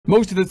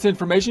Most of this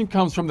information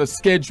comes from the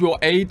Schedule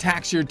A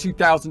tax year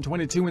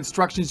 2022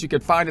 instructions you can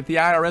find at the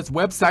IRS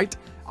website,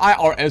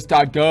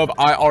 irs.gov,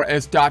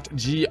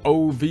 irs.gov.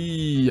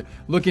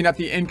 Looking at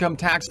the income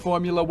tax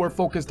formula, we're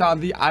focused on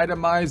the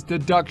itemized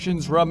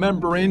deductions.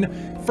 Remembering,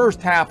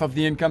 first half of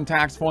the income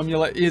tax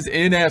formula is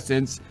in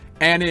essence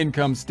an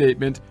income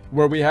statement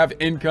where we have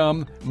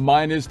income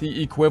minus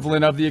the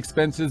equivalent of the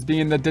expenses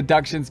being the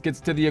deductions gets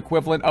to the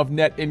equivalent of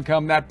net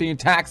income, that being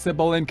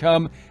taxable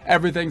income.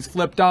 Everything's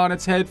flipped on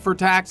its head for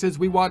taxes.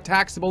 We want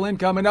taxable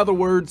income, in other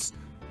words,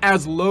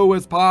 as low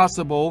as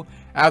possible,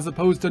 as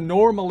opposed to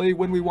normally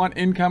when we want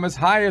income as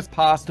high as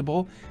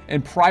possible.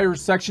 In prior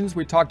sections,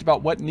 we talked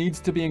about what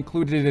needs to be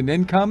included in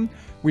income.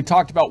 We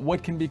talked about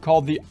what can be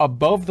called the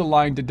above the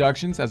line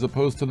deductions as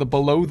opposed to the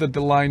below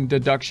the line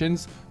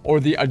deductions, or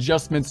the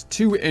adjustments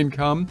to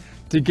income,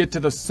 to get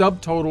to the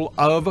subtotal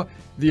of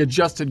the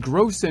adjusted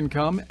gross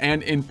income,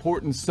 and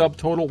important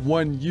subtotal,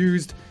 one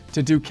used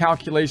to do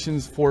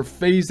calculations for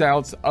phase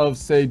outs of,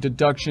 say,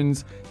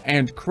 deductions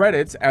and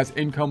credits as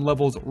income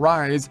levels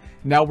rise.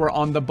 Now we're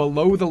on the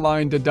below the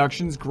line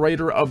deductions,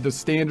 greater of the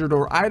standard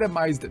or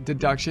itemized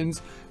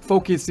deductions,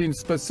 focusing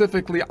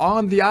specifically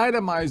on the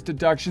itemized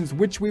deductions,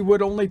 which we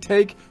can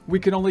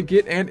only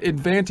get an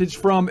advantage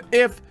from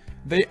if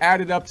they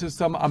added up to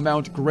some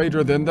amount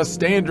greater than the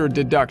standard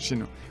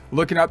deduction.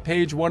 Looking at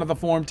page 1 of the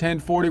Form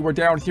 1040, we're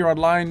down here on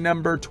line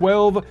number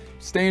 12,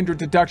 standard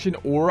deduction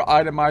or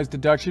itemized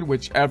deduction,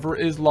 whichever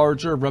is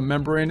larger.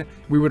 Remembering,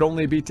 we would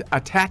only be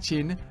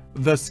attaching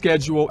the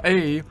Schedule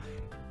A,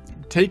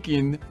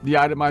 taking the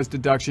itemized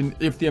deduction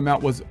if the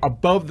amount was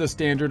above the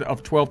standard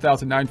of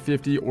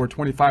 $12,950 or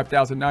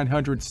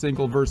 $25,900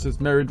 single versus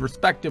married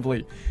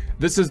respectively.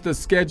 This is the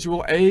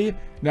Schedule A.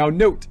 Now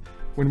note,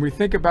 when we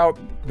think about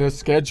the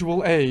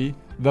Schedule A,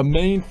 the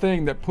main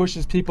thing that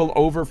pushes people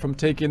over from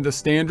taking the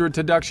standard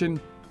deduction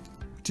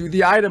to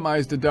the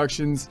itemized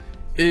deductions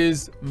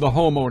is the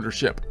home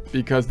ownership,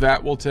 because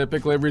that will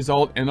typically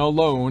result in a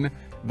loan.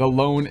 The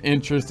loan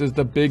interest is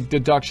the big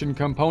deduction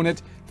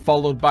component,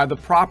 followed by the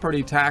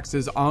property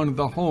taxes on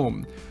the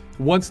home.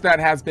 Once that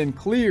has been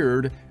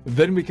cleared,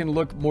 then we can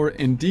look more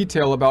in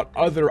detail about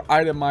other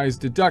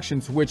itemized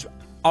deductions, which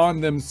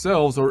on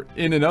themselves or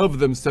in and of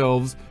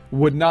themselves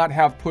would not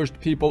have pushed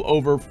people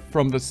over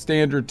from the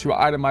standard to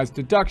itemized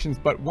deductions.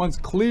 But once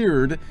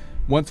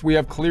we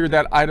have cleared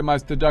that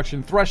itemized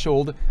deduction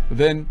threshold,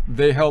 then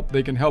they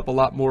can help a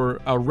lot more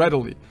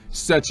readily,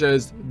 such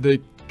as the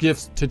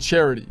gifts to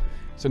charity.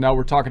 So now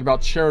we're talking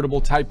about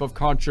charitable type of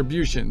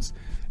contributions.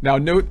 Now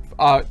note,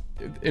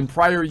 in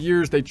prior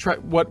years,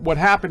 what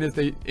happened is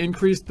they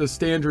increased the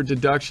standard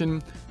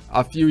deduction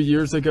a few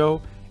years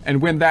ago. And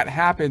when that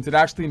happens, it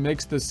actually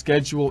makes the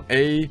Schedule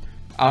A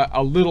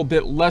a little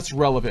bit less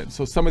relevant.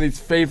 So some of these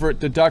favorite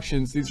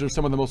deductions, these are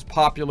some of the most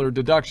popular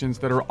deductions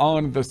that are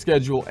on the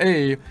Schedule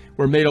A,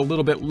 were made a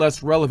little bit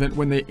less relevant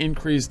when they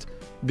increased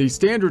the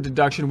standard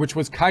deduction, which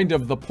was kind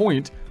of the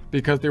point,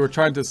 because they were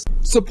trying to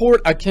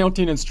support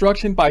accounting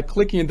instruction by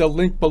clicking the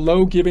link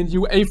below, giving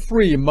you a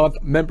free month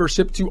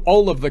membership to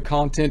all of the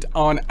content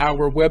on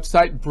our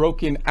website,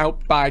 broken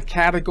out by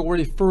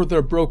category,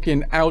 further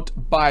broken out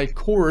by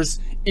course.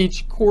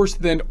 Each course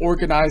then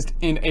organized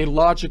in a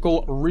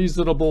logical,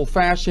 reasonable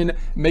fashion,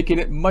 making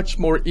it much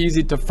more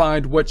easy to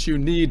find what you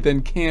need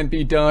than can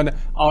be done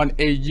on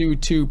a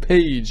YouTube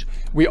page.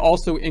 We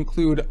also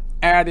include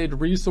added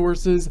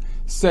resources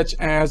such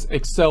as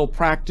Excel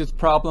practice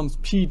problems,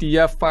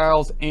 PDF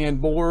files, and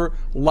more,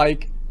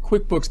 like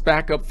QuickBooks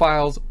backup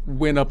files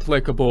when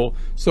applicable.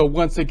 So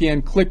once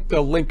again, click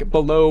the link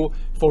below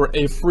for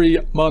a free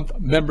month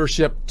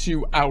membership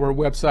to our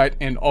website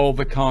and all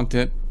the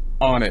content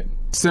on it.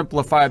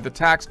 Simplify the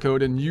tax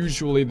code, and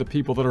usually the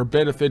people that are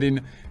benefiting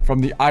from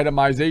the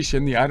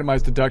itemization, the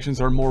itemized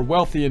deductions, are more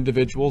wealthy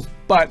individuals,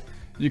 but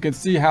you can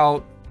see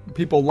how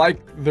people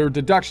like their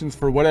deductions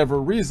for whatever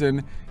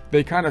reason.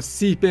 They kind of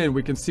seep in.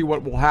 We can see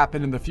what will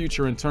happen in the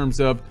future in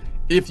terms of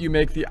if you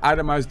make the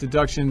itemized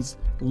deductions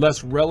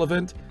less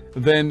relevant,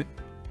 then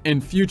in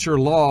future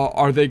law,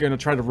 are they going to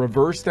try to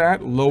reverse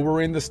that,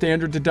 lowering the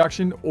standard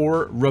deduction,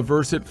 or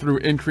reverse it through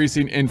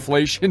increasing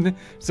inflation?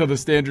 So the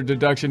standard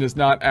deduction is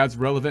not as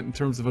relevant in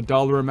terms of a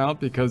dollar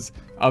amount because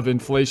of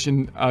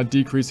inflation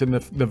decrease in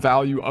the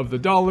value of the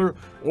dollar.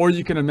 Or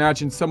you can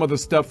imagine some of the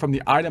stuff from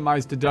the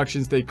itemized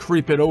deductions, they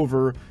creep it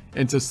over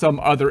into some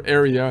other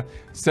area,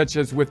 such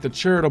as with the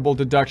charitable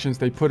deductions,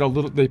 they put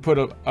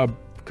a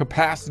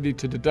capacity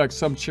to deduct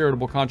some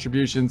charitable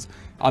contributions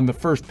on the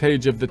first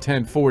page of the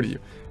 1040.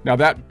 Now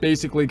that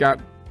basically got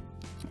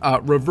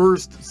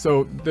reversed,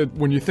 so that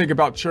when you think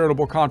about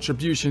charitable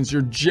contributions,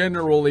 you're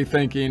generally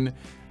thinking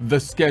the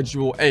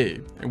Schedule A,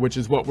 which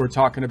is what we're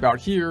talking about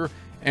here.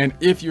 And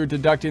if you're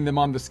deducting them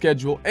on the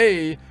Schedule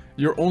A,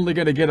 you're only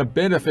going to get a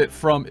benefit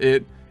from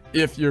it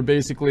if you're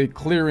basically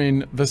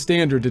clearing the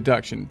standard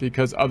deduction,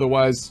 because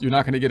otherwise you're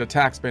not going to get a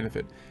tax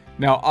benefit.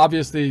 Now,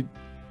 obviously,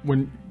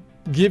 when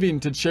giving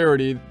to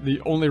charity,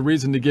 the only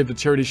reason to give to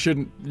charity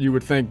shouldn't, you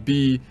would think,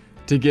 be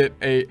to get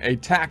a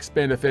tax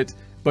benefit,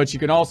 but you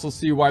can also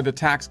see why the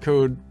tax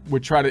code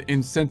would try to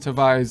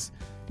incentivize,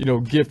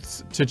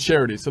 gifts to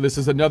charity. So this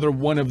is another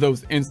one of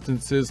those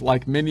instances,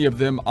 like many of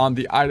them on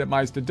the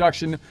itemized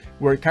deduction,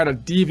 where it kind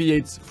of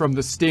deviates from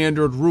the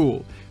standard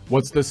rule.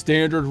 What's the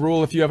standard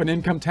rule if you have an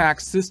income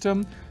tax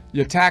system?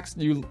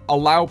 You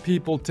allow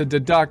people to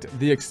deduct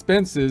the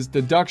expenses,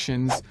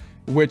 deductions,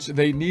 which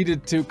they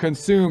needed to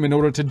consume in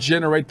order to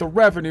generate the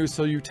revenue.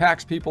 So you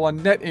tax people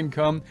on net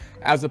income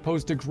as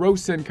opposed to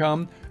gross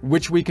income,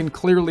 which we can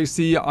clearly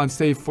see on,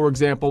 say, for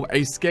example,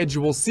 a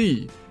Schedule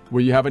C,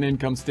 where you have an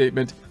income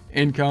statement,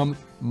 income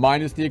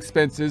minus the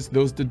expenses,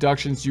 those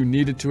deductions you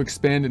needed to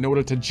expend in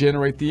order to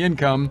generate the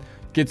income,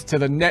 gets to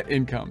the net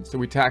income. So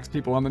we tax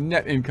people on the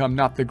net income,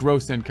 not the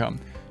gross income.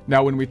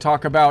 Now, when we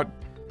talk about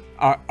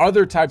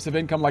other types of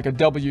income, like a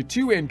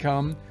W-2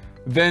 income,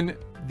 then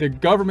the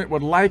government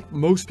would like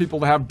most people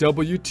to have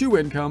W-2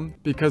 income,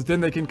 because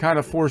then they can kind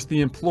of force the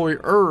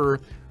employer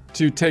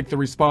to take the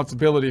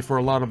responsibility for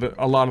a lot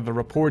of the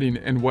reporting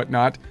and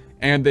whatnot.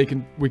 And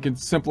we can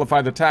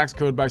simplify the tax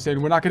code by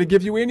saying, we're not going to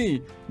give you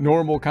any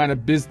normal kind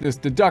of business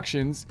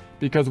deductions,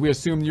 because we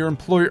assume your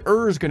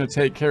employer is going to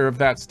take care of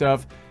that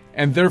stuff.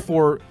 And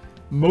therefore,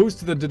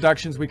 most of the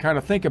deductions we kind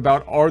of think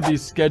about are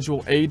these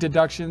Schedule A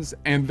deductions,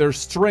 and they're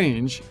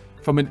strange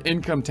from an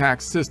income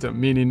tax system,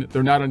 meaning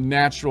they're not a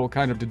natural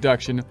kind of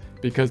deduction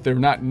because they're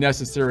not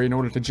necessary in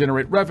order to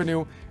generate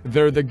revenue.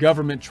 They're the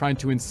government trying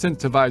to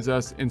incentivize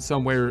us in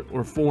some way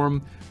or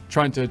form,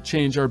 trying to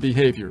change our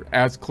behavior,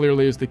 as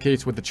clearly is the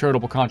case with the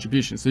charitable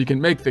contribution. So you can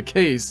make the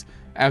case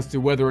as to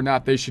whether or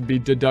not they should be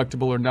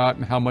deductible or not,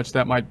 and how much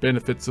that might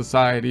benefit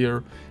society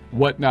or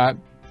whatnot.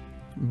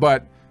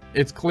 But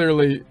it's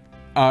clearly,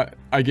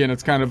 again,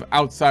 it's kind of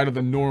outside of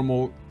the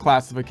normal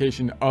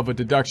classification of a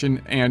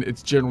deduction, and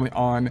it's generally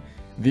on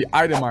the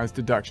itemized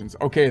deductions.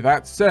 Okay,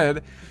 that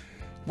said,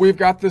 we've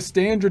got the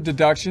standard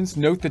deductions.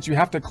 Note that you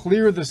have to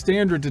clear the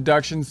standard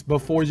deductions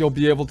before you'll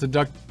be able to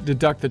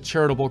deduct the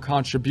charitable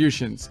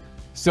contributions.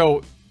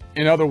 So,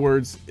 in other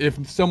words,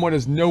 if someone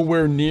is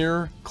nowhere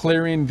near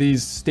clearing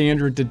these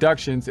standard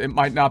deductions, it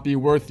might not be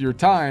worth your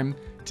time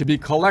to be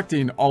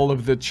collecting all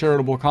of the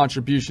charitable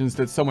contributions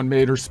that someone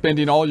made, or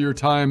spending all your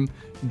time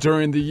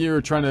during the year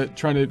trying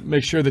to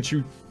make sure that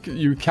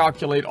you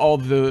calculate all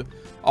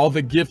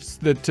the gifts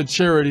to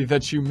charity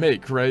that you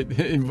make, right?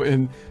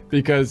 and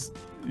because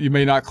you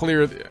may not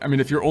clear, I mean,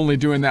 if you're only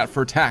doing that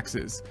for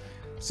taxes.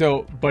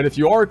 So, but if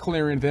you are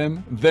clearing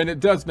them, then it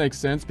does make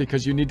sense,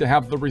 because you need to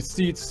have the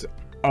receipts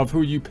of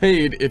who you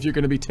paid if you're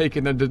going to be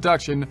taking the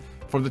deduction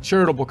for the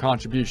charitable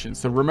contribution.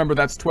 So remember,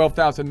 that's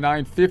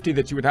 $12,950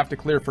 that you would have to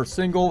clear for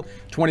single,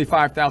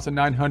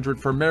 $25,900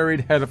 for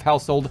married, head of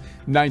household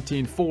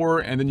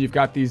 $19,400, and then you've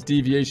got these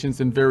deviations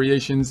and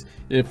variations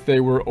if they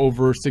were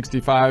over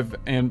 65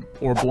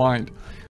 or blind.